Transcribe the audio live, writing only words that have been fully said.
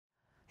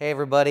Hey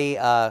everybody,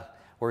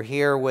 we're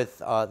here with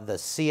the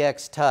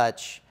CX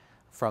Touch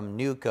from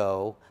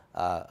NewCo,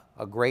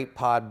 a great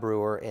pod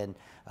brewer, and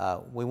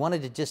we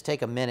wanted to just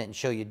take a minute and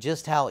show you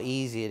just how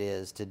easy it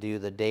is to do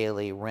the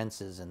daily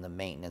rinses and the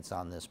maintenance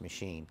on this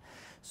machine.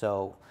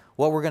 So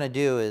what we're going to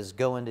do is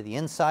go into the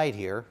inside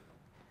here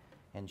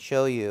and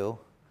show you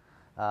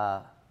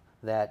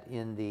that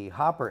in the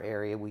hopper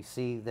area we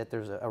see that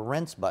there's a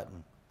rinse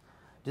button.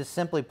 Just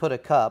simply put a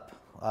cup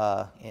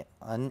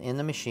in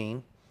the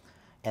machine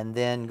and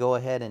then go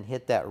ahead and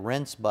hit that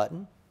rinse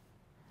button,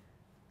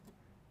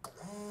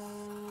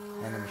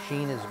 and the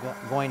machine is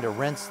going to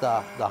rinse the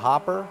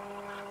hopper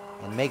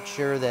and make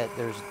sure that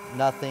there's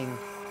nothing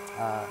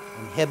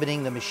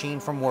inhibiting the machine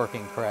from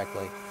working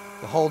correctly.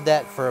 You hold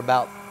that for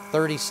about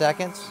 30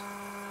 seconds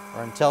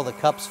or until the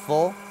cup's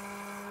full,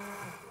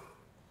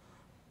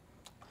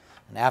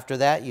 and after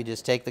that you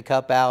just take the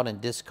cup out and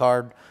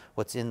discard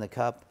what's in the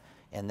cup,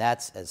 and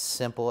that's as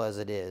simple as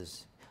it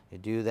is. You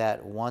do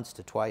that once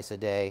to twice a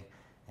day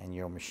and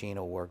your machine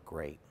will work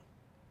great.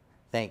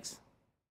 Thanks.